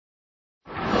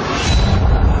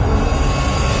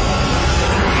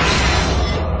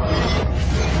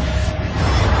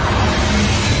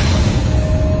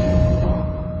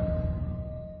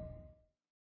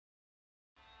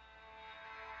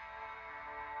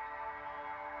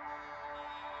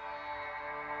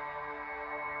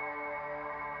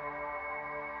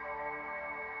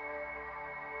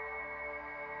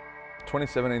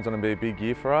2017 is going to be a big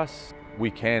year for us. We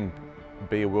can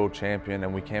be a world champion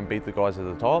and we can beat the guys at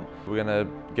the top. We're going to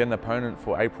get an opponent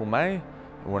for April, May.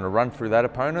 We're going to run through that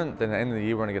opponent. Then at the end of the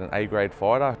year, we're going to get an A-grade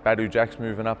fighter. Badu Jack's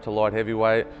moving up to light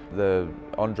heavyweight. The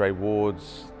Andre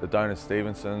Wards, the Donis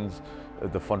Stevensons,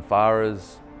 the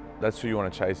Fonfaras. That's who you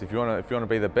want to chase. If you want to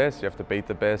be the best, you have to beat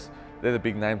the best. They're the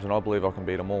big names, and I believe I can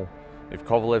beat them all. If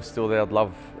Kovalev's still there, I'd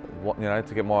love,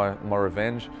 to get my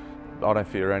revenge. I don't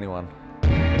fear anyone.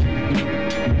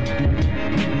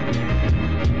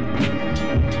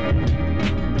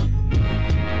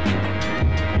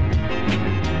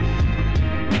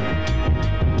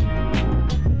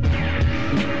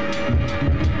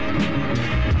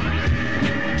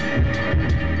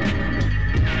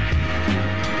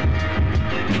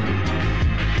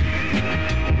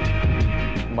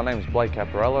 My name is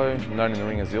Caparello, known in the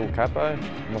ring as Il Capo.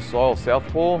 My style is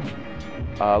southpaw.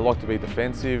 I like to be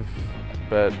defensive,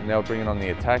 but now bringing on the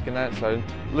attack in that. So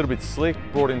a little bit slick,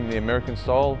 brought in the American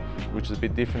style, which is a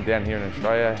bit different down here in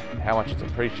Australia. How much it's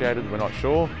appreciated, we're not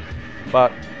sure.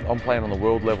 But I'm playing on the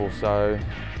world level, so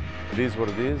it is what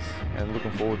it is, and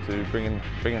looking forward to bringing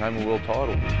home a world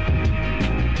title.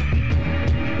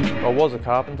 I was a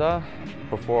carpenter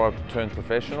before I turned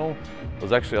professional.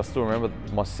 I still remember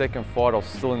my second fight, I was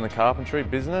still in the carpentry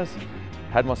business.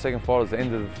 Had my second fight at the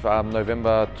end of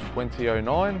November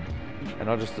 2009, and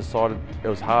I just decided it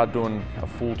was hard doing a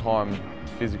full-time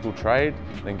physical trade,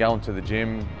 then going to the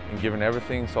gym and giving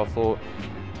everything. So I thought,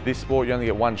 this sport you only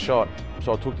get one shot.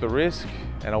 So I took the risk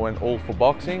and I went all for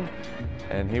boxing,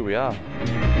 and here we are.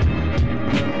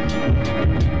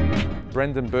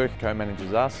 Brendan Burke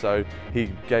co-manages us, so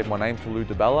he gave my name to Lou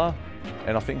DiBella.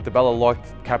 And I think DiBella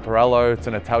liked Caparello. It's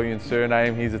an Italian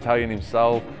surname, he's Italian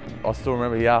himself. I still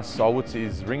remember he asked, so what's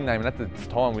his ring name? And at the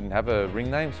time we didn't have a ring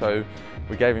name, so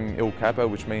we gave him Il Capo,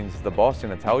 which means the boss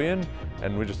in Italian.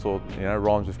 And we just thought,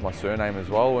 rhymes with my surname as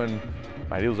well. And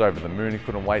mate, he was over the moon, he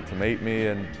couldn't wait to meet me.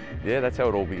 And yeah, that's how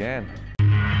it all began.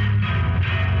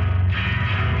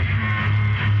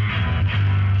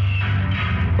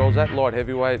 I was at light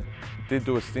heavyweight, did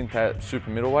do a stint at super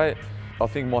middleweight. I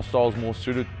think my style is more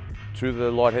suited to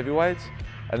the light heavyweights.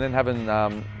 And then having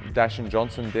Dashin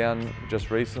Johnson down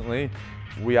just recently,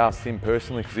 we asked him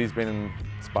personally, because he's been in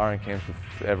sparring camps with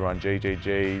everyone,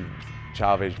 GGG,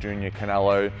 Chavez Jr.,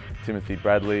 Canelo, Timothy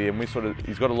Bradley, and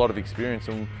he's got a lot of experience,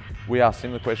 and we asked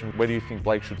him the question, where do you think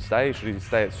Blake should stay? Should he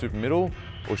stay at super middle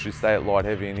or should he stay at light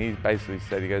heavy? And he basically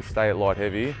said, he goes, stay at light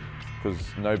heavy, because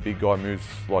no big guy moves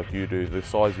like you do. The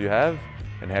size you have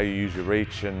and how you use your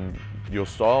reach and your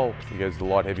style, he goes, the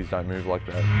light heavies don't move like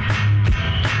that.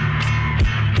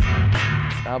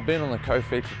 I've been on the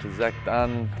co-feature to Zach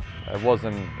Dunn. It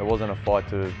wasn't a fight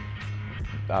to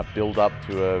build up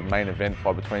to a main event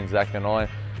fight between Zach and I.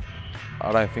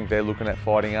 I don't think they're looking at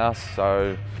fighting us,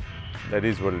 so that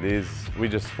is what it is. We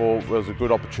just thought it was a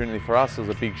good opportunity for us. It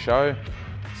was a big show,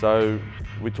 so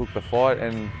we took the fight,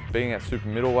 and being at super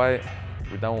middleweight,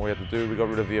 we've done what we had to do. We got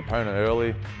rid of the opponent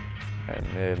early, and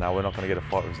yeah, no, we're not going to get a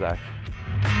fight with Zach.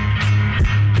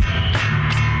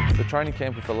 The training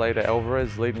camp with Aleda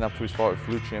Alvarez leading up to his fight with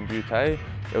Lucian Butte,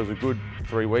 it was a good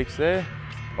 3 weeks there.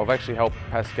 I've actually helped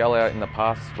Pascal out in the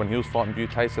past when he was fighting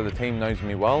Butte, so the team knows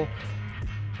me well.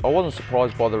 I wasn't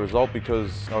surprised by the result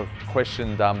because I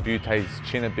questioned Butte's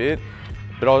chin a bit,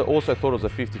 but I also thought it was a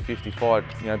 50-50 fight.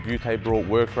 Butte brought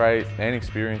work rate and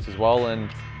experience as well, and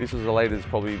this was Aleda's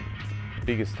probably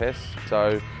biggest test.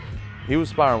 So he was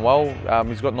sparring well.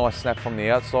 He's got nice snap from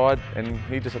the outside, and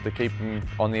he just had to keep him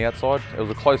on the outside. It was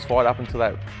a close fight up until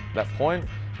that point,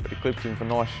 but he clipped him for a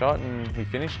nice shot and he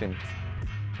finished him.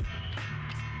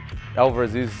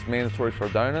 Alvarez is mandatory for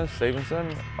Adonis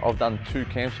Stevenson. I've done 2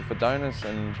 camps with Adonis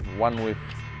and 1 with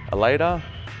Aleda.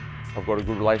 I've got a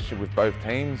good relationship with both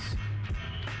teams.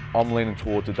 I'm leaning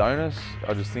towards Adonis.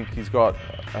 I just think he's got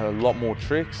a lot more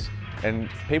tricks, and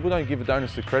people don't give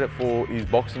Adonis the credit for his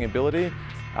boxing ability.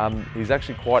 He's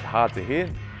actually quite hard to hit,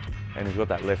 and he's got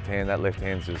that left hand. That left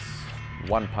hand's just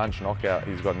one punch knockout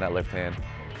he's got in that left hand.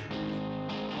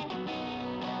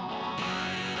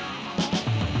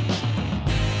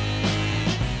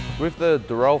 With the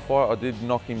Durrell fight, I did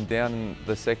knock him down in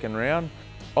the second round.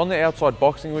 On the outside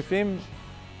boxing with him,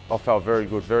 I felt very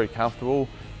good, very comfortable.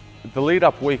 The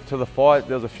lead-up week to the fight,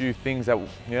 there was a few things that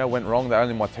went wrong that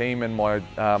only my team and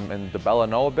and DiBella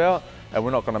know about, and we're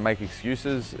not going to make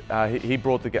excuses. He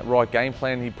brought the right game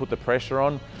plan. He put the pressure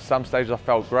on. Some stages I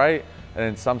felt great, and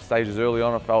then some stages early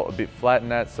on I felt a bit flat in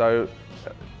that. So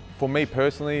for me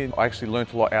personally, I actually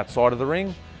learnt a lot outside of the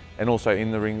ring and also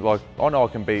in the ring. Like, I know I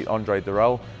can beat Andre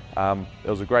Durrell. It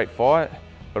was a great fight,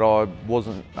 but I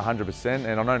wasn't 100%,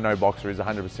 and I know no boxer is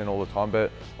 100% all the time,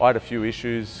 but I had a few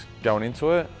issues going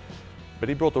into it. But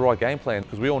he brought the right game plan,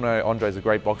 because we all know Andre's a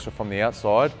great boxer from the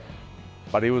outside,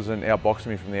 but he wasn't outboxing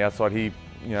me from the outside. He,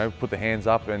 put the hands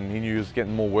up, and he knew he was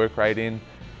getting more work rate in.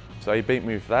 So he beat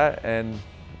me with that, and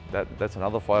that's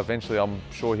another fight. Eventually, I'm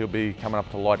sure he'll be coming up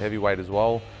to light heavyweight as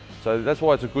well. So that's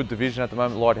why it's a good division at the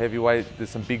moment, light heavyweight. There's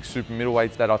some big super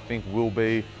middleweights that I think will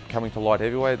be coming to light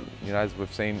heavyweight. As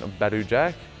we've seen Badu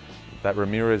Jack, that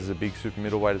Ramirez is a big super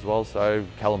middleweight as well. So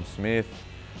Callum Smith.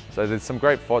 So there's some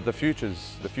great fight. The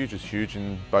future's huge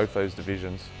in both those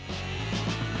divisions.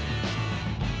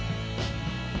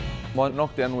 My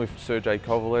knockdown with Sergey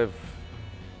Kovalev,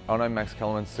 I know Max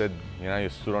Kellerman said, you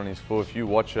stood on his foot. If you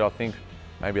watch it, I think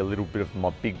maybe a little bit of my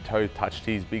big toe touched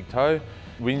his big toe.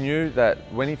 We knew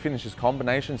that when he finishes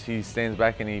combinations, he stands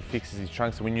back and he fixes his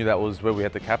trunks, and we knew that was where we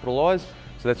had to capitalise.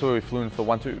 So that's where we flew in for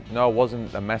 1-2. No, it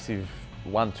wasn't a massive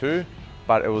 1-2,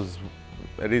 but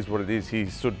it is what it is. He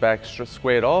stood back,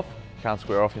 squared off. You can't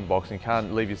square off in boxing. You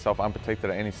can't leave yourself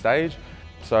unprotected at any stage.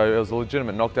 So it was a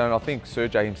legitimate knockdown. I think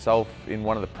Sergey himself, in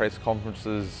one of the press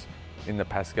conferences in the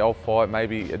Pascal fight,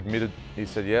 maybe admitted, he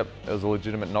said, yep, it was a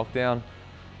legitimate knockdown.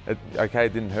 It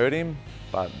didn't hurt him,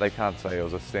 but they can't say it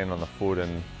was a stand on the foot,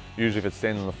 and usually if it's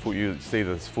standing on the foot, you see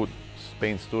the foot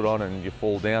being stood on and you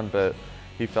fall down, but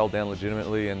he fell down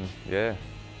legitimately, and yeah.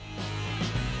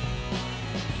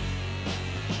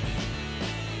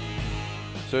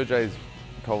 Sergey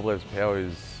Kovalev's power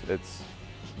it's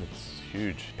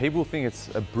huge. People think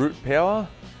it's a brute power,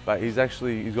 but he's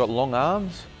got long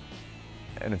arms,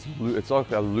 and it's like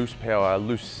a loose power, a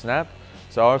loose snap.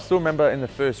 So I still remember in the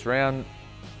first round,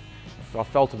 I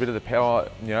felt a bit of the power,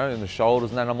 in the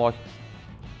shoulders, and then I'm like,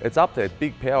 it's up there,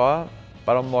 big power,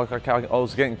 but I'm like, okay, I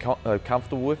was getting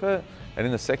comfortable with it. And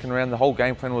in the second round, the whole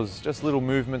game plan was just little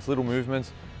movements.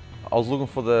 I was looking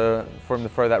for him to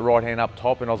throw that right hand up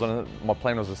top, and my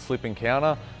plan was a slip and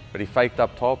counter, but he faked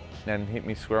up top and hit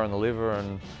me square on the liver,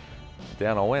 and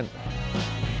down I went.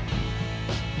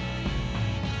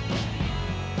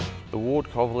 The Ward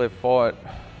Kovalev fight,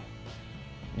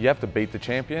 you have to beat the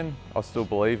champion. I still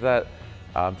believe that.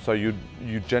 So you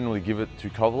generally give it to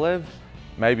Kovalev.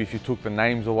 Maybe if you took the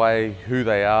names away, who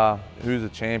they are, who's the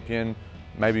champion,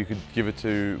 maybe you could give it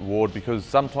to Ward, because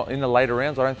sometimes in the later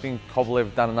rounds, I don't think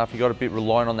Kovalev done enough. He got a bit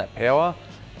reliant on that power,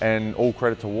 and all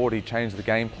credit to Ward, he changed the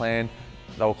game plan.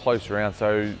 They were close around,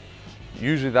 so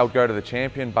usually they'll go to the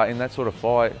champion, but in that sort of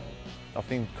fight, I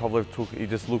think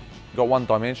Kovalev got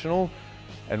one-dimensional,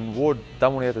 and Ward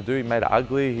done what he had to do. He made it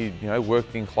ugly. He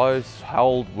worked in close,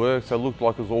 held, worked, so it looked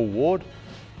like it was all Ward.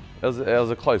 It was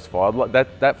a close fight.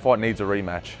 That fight needs a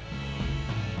rematch.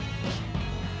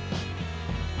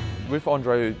 With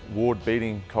Andre Ward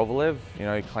beating Kovalev,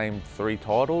 he claimed 3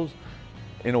 titles.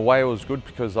 In a way, it was good,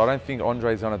 because I don't think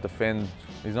Andre's going to defend.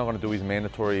 He's not going to do his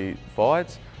mandatory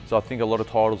fights. So I think a lot of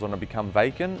titles are going to become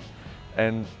vacant,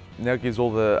 and now it gives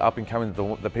all the up-and-coming,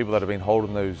 the people that have been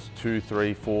holding those 2,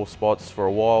 3, 4 spots for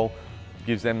a while,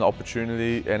 gives them the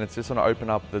opportunity, and it's just going to open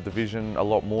up the division a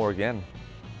lot more again.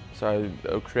 So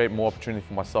it'll create more opportunity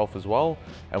for myself as well,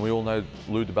 and we all know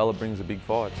Lou DiBella brings the big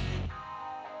fights.